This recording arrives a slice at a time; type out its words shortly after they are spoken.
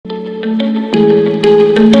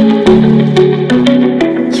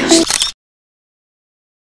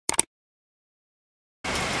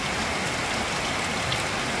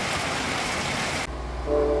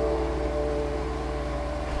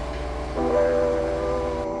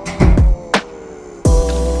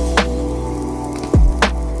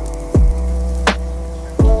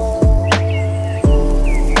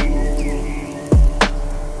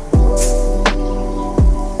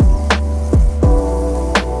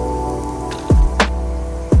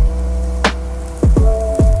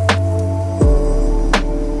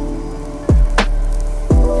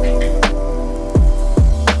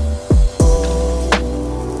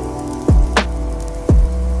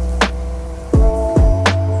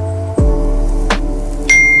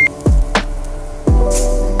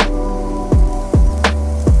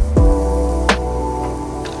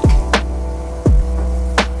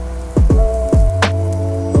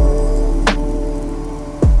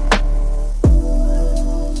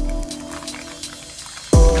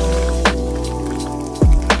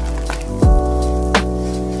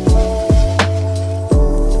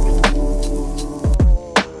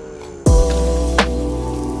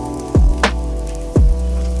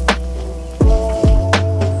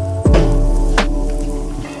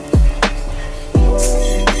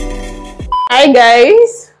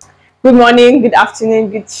guys, good morning, good afternoon,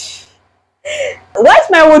 good. Why is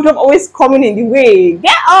my wardrobe always coming in the way?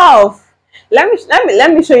 Get off!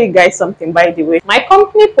 Let me show you guys something. By the way, my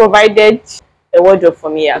company provided a wardrobe for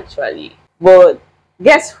me actually, but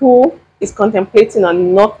guess who is contemplating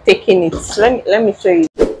on not taking it? Let me show you.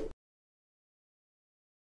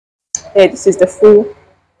 Hey, this is the full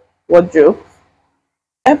wardrobe.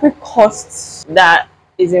 Every cost that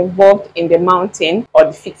is involved in the mounting or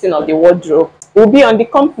the fixing of the wardrobe will be on the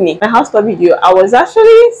company. My house tour video, I was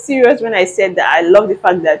actually serious when I said that I love the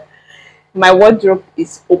fact that my wardrobe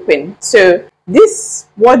is open. So this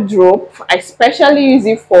wardrobe, I specially use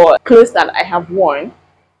it for clothes that I have worn,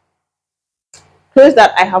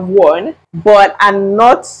 but are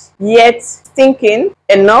not yet stinking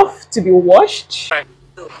enough to be washed. Right.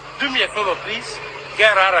 Do me a favor, please.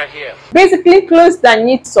 Get out of here. Basically, clothes that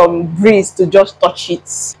need some breeze to just touch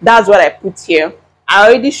it. That's what I put here. I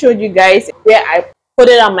already showed you guys where I put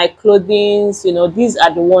it on my clothing. You know, these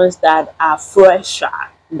are the ones that are fresher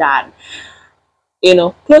than, you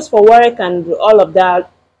know, clothes for work and all of that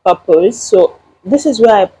purpose. So this is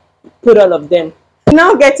where I put all of them.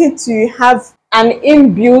 Now getting to have an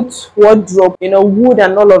inbuilt wardrobe, you know, wood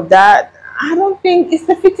and all of that. I don't think it's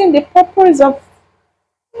fitting the purpose of.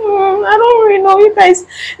 I don't really know. You guys,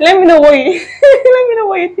 let me know what you let me know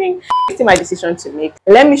what you think. It's my decision to make.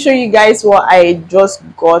 Let me show you guys what I just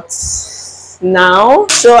got now.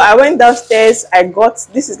 So I went downstairs. I got,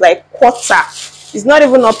 this is like quarter. It's not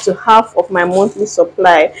even up to half of my monthly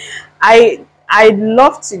supply. I'd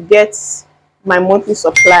love to get my monthly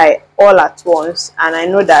supply all at once, and I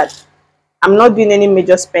know that I'm not doing any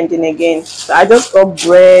major spending again. So I just got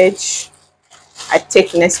bread. I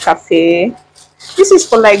take Nescafe. This is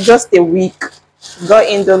for like just a week. Got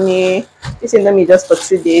indomie. This indomie just for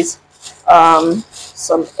 2 days.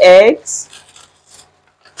 Some eggs,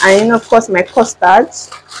 and of course my custard,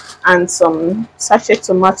 and some sachet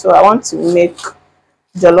tomato. I want to make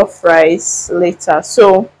jollof rice later.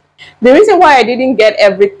 So the reason why I didn't get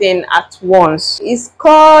everything at once is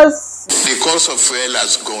because the cost of fuel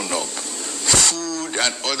has gone up. Food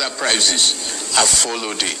and other prices have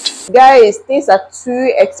followed it. Guys, things are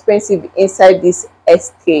too expensive inside this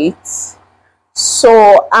estate,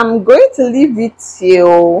 so I'm going to leave it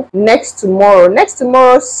till next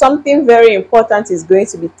tomorrow. Something very important is going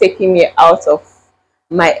to be taking me out of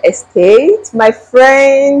my estate. My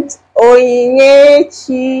friend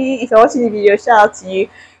Oyinechi, if you're watching the video, shout out to you,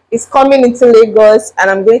 is coming into Lagos, and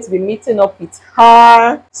I'm going to be meeting up with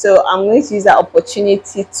her. So I'm going to use that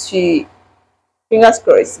opportunity to, fingers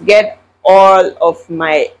crossed, get all of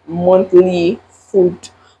my monthly food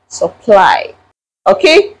supply.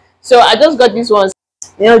 Okay, so I just got these ones,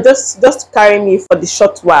 you know, just to carry me for the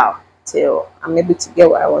short while till I'm able to get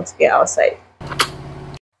what I want to get outside.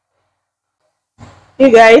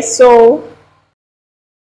 You guys, so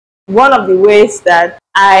one of the ways that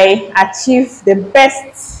I achieve the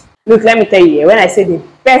best, look, let me tell you, when I say the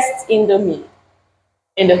best indomie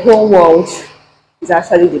in the whole world, is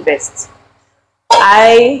actually the best.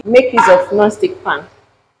 I make use of non-stick pan.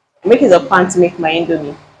 I make use of pan to make my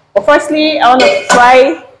indomie. But firstly, I want to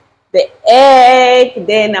fry the egg.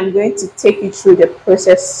 Then I'm going to take you through the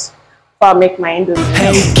process before I make my indomie.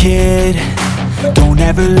 Hey kid, don't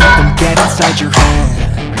ever let them get inside your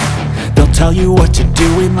head. They'll tell you what to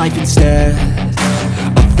do in life instead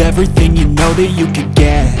of everything you know that you could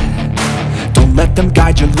get. Don't let them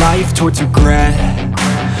guide your life towards regret.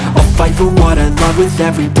 I'll fight for what I love with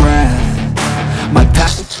every breath. My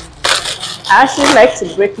passion. I actually like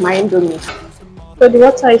to break my indomie. So the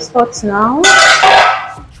water is hot now.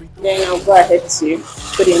 Then I'll go ahead to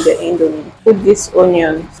put in the indomie. Put this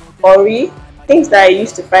onion, curry, things that I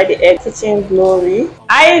used to fry the egg, kitchen glory.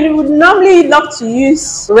 I would normally love to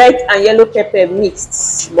use red and yellow pepper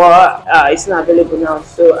mixed, but it's not available now.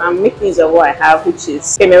 So I'm making use of what I have, which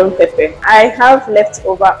is Cameroon pepper. I have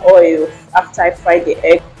leftover oil after I fry the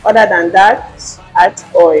egg. Other than that, add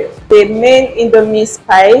oil. The main indomie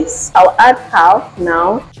spice, I'll add half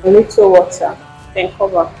now, a little water, then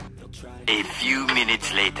cover. A few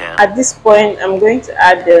minutes later. At this point, I'm going to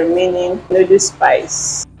add the remaining noodle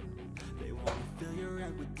spice.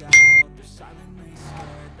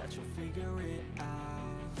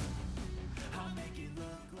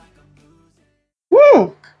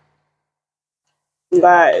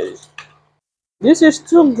 Guys, this is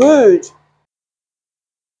too good.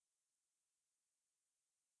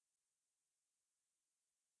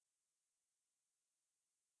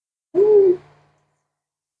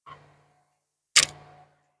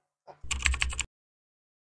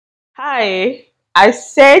 Hi, I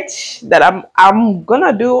said that I'm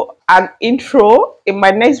gonna do an intro in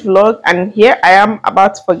my next vlog, and here I am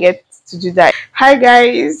about to forget to do that. Hi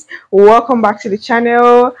guys, welcome back to the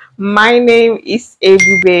channel. My name is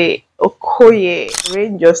Ebube Okoye.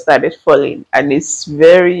 Rain just started falling and it's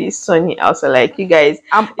very sunny outside. Like you guys,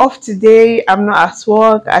 I'm off today. I'm not at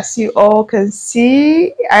work. As you all can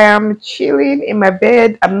see, I am chilling in my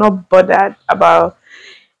bed. I'm not bothered about,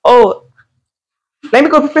 oh, let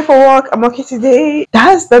me go prepare for work. I'm okay today.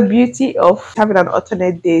 That's the beauty of having an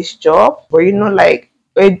alternate days job, where you know, like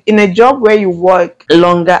in a job where you work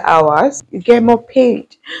longer hours, you get more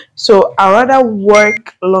paid. So I rather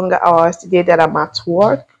work longer hours today that I'm at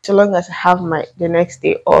work, so long as I have the next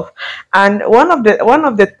day off. And one of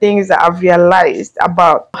the things that I've realized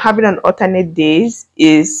about having an alternate days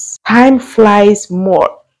is time flies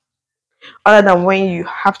more other than when you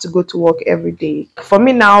have to go to work every day. For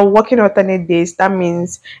me now, working alternate days, that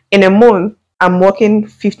means in a month, I'm working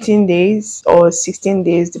 15 days or 16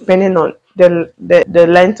 days, depending on the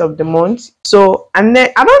length of the month. So, and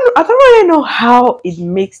then I don't really know how it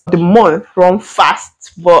makes the month run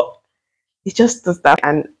fast, but it just does that,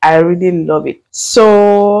 and I really love it.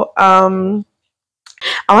 So, I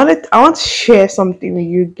want to share something with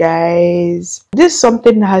you guys. This is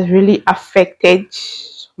something that has really affected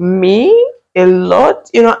me a lot,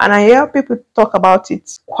 you know, and I hear people talk about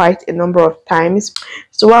it quite a number of times.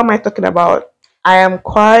 So what am I talking about? I am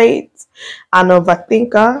quite an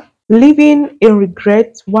overthinker, living in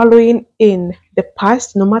regret, wallowing in the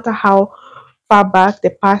past, no matter how far back the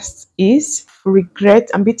past is. Regret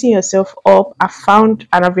and beating yourself up, I found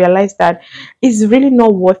and I've realized that it's really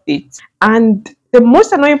not worth it. And the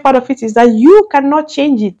most annoying part of it is that you cannot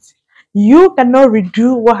change it. You cannot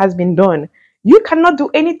redo what has been done. You cannot do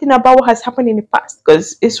anything about what has happened in the past,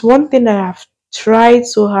 because it's one thing that I've tried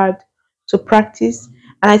so hard to practice,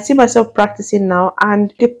 and I see myself practicing now,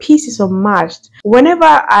 and the piece is unmatched. Whenever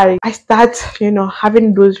I start, you know,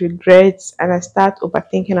 having those regrets and I start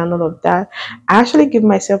overthinking and all of that, I actually give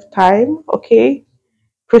myself time, okay,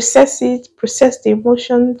 process it, process the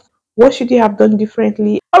emotions. What should you have done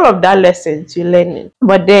differently? All of that lessons you're learning.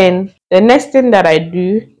 But then the next thing that I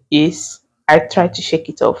do is I try to shake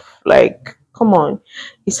it off. Like, come on,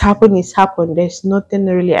 it's happened. There's nothing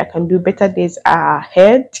really I can do. Better days are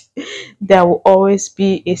ahead. There will always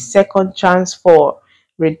be a second chance for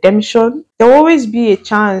redemption. There will always be a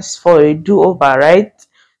chance for a do-over, right?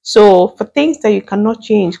 So for things that you cannot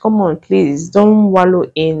change, come on, please don't wallow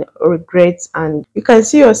in regrets. And you can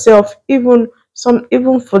see yourself, even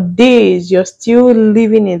for days, you're still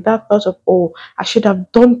living in that thought of, oh, I should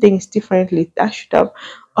have done things differently. I should have.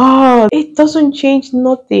 Oh, it doesn't change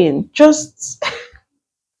nothing. Just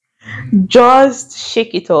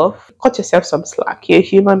shake it off. Cut yourself some slack. You're a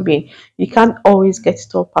human being. You can't always get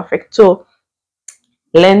it all perfect. So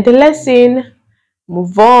learn the lesson,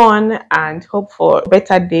 move on, and hope for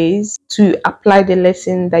better days to apply the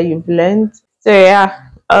lesson that you've learned. So yeah,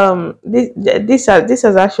 this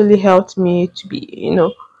has actually helped me to be, you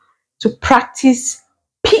know, to practice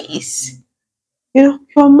peace. You know,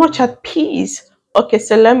 you're much at peace. Okay,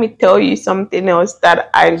 so let me tell you something else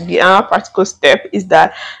that the another practical step is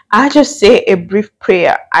that I just say a brief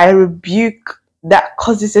prayer. I rebuke that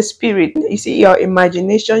causes a spirit. You see, your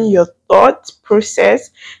imagination, your thought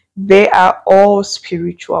process, they are all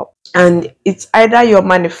spiritual. And it's either you're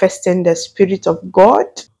manifesting the spirit of God,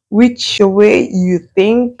 which the way you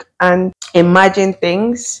think and imagine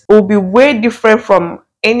things will be way different from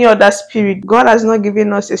any other spirit. God has not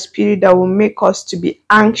given us a spirit that will make us to be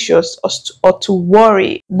anxious or to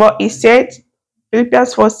worry. But He said,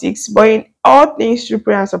 Philippians 4:6, but in all things through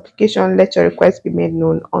prayer and supplication, let your requests be made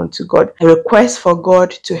known unto God. A request for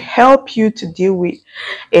God to help you to deal with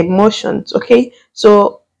emotions. Okay,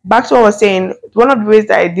 so back to what I was saying, one of the ways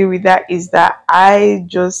that I deal with that is that I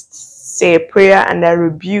just say a prayer and I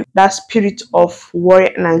rebuke that spirit of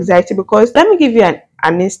worry and anxiety. Because let me give you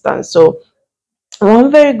an instance. So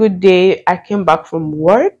one very good day, I came back from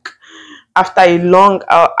work after a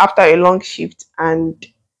long shift, and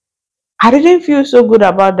I didn't feel so good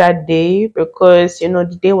about that day because, you know,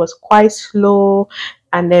 the day was quite slow.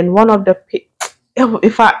 And then one of the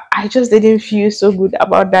if I just didn't feel so good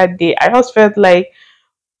about that day. I just felt like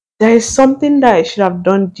there is something that I should have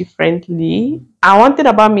done differently. And one thing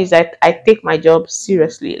about me is that I take my job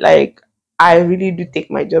seriously. Like, I really do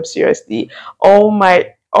take my job seriously. All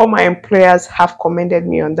my employers have commended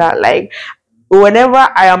me on that. Like, whenever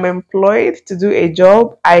I am employed to do a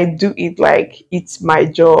job, I do it like it's my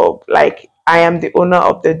job. Like, I am the owner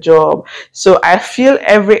of the job. So I feel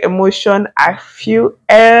every emotion, I feel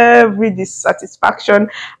every dissatisfaction,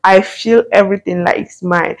 I feel everything like it's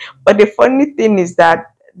mine. But the funny thing is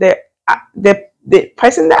that the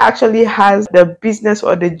person that actually has the business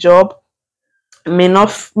or the job may not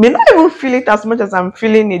even feel it as much as I'm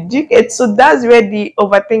feeling it. Do you get? So that's where the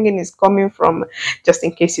overthinking is coming from. Just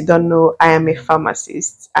in case you don't know, I am a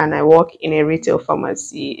pharmacist and I work in a retail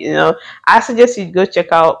pharmacy. I suggest you go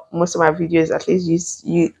check out most of my videos. At least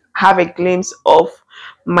you have a glimpse of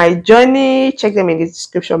my journey. Check them in the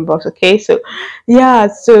description box. Okay, so yeah,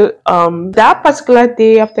 so that particular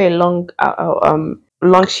day, after a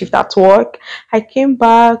long shift at work, I came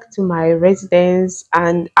back to my residence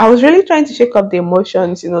and I was really trying to shake up the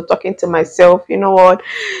emotions, talking to myself, you know what,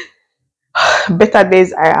 better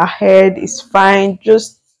days are ahead, it's fine,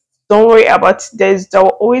 just don't worry about this. There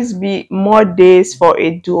will always be more days for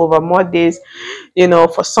a do-over, more days,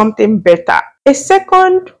 for something better. A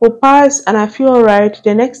second will pass and I feel all right.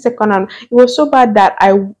 The next second, and it was so bad that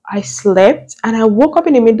I slept and I woke up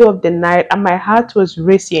in the middle of the night and my heart was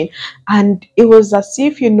racing, and it was as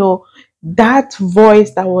if that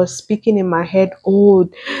voice that was speaking in my head, oh,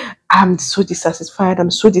 I'm so dissatisfied,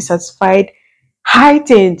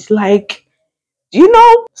 heightened. Like,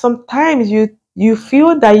 sometimes you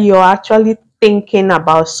feel that you're actually thinking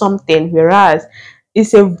about something, whereas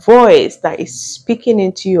it's a voice that is speaking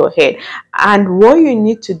into your head. And what you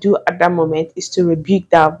need to do at that moment is to rebuke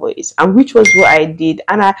that voice, and which was what I did.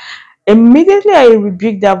 And I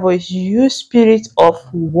rebuked that voice. You spirit of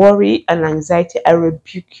worry and anxiety, I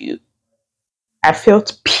rebuke you. I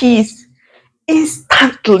felt peace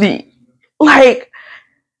instantly, like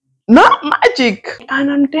not magic. And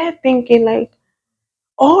I'm there thinking, like,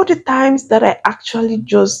 all the times that I actually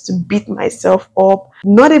just beat myself up,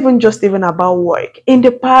 not even about work. In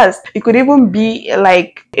the past, it could even be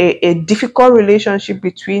like a difficult relationship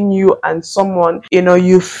between you and someone.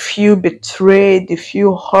 You feel betrayed, you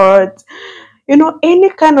feel hurt. Any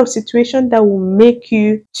kind of situation that will make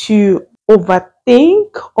you to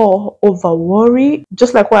overthink or over worry,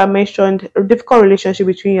 just like what I mentioned, a difficult relationship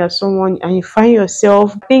between you and someone, and you find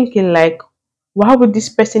yourself thinking like, why would this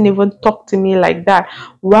person even talk to me like that?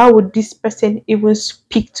 Why would this person even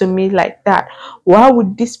speak to me like that? Why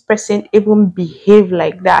would this person even behave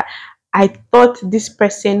like that? I thought this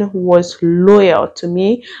person was loyal to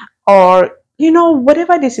me, or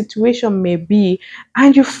whatever the situation may be,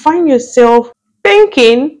 and you find yourself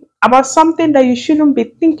thinking about something that you shouldn't be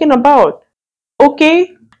thinking about.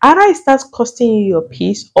 Okay, either it starts costing you your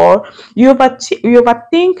peace, or you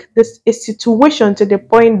overthink a situation to the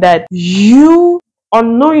point that you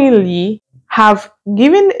unknowingly have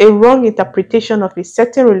given a wrong interpretation of a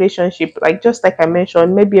certain relationship. Like, just like I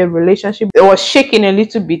mentioned, maybe a relationship that was shaking a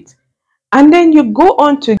little bit, and then you go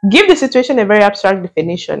on to give the situation a very abstract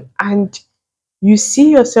definition, and you see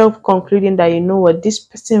yourself concluding that, what, this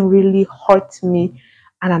person really hurt me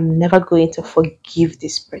and I'm never going to forgive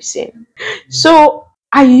this person. So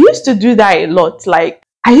I used to do that a lot. Like,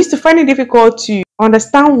 I used to find it difficult to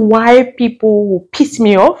understand why people will piss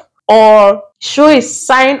me off or show a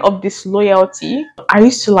sign of disloyalty. I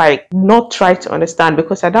used to not try to understand,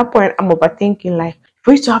 because at that point I'm overthinking, like,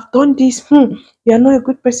 for you to have done this, you're not a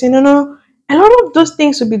good person. A lot of those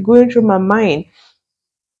things will be going through my mind.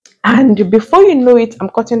 And before you know it, I'm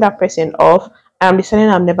cutting that person off. I'm deciding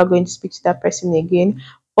I'm never going to speak to that person again.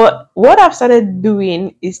 But what I've started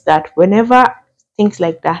doing is that whenever things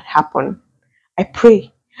like that happen, I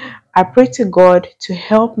pray. I pray to God to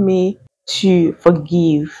help me to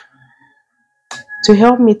forgive. To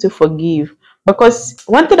help me to forgive. Because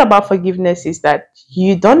one thing about forgiveness is that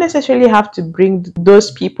you don't necessarily have to bring those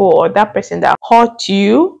people or that person that hurt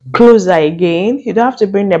you closer again. You don't have to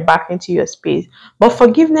bring them back into your space. But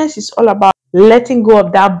forgiveness is all about letting go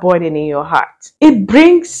of that burden in your heart. It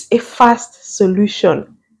brings a fast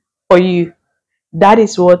solution for you. That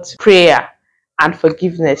is what prayer and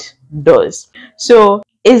forgiveness does. So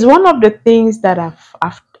it's one of the things that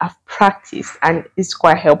I've practiced, and it's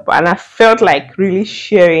quite helpful, and I felt like really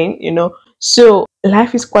sharing. So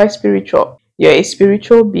life is quite spiritual. You're a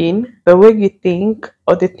spiritual being. The way you think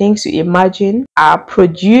or the things you imagine are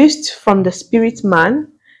produced from the spirit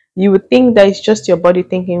man. You would think that it's just your body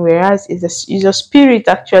thinking, whereas it's your spirit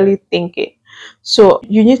actually thinking. So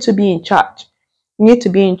you need to be in charge. You need to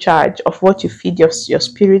be in charge of what you feed your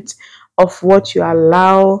spirit, of what you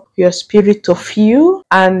allow your spirit to feel,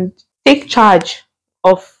 and take charge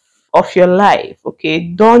of your life. Okay,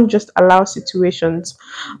 don't just allow situations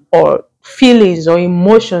or feelings or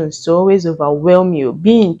emotions to always overwhelm you.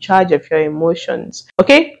 Be in charge of your emotions.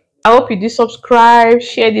 Okay, I hope you do subscribe,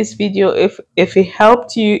 share this video if it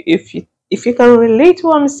helped you, if you If you can relate to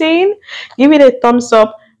what I'm saying, give it a thumbs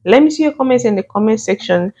up. Let me see your comments in the comment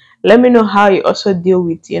section. Let me know how you also deal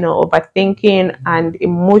with, overthinking and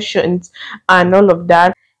emotions and all of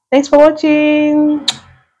that. Thanks for watching.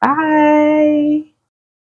 Bye.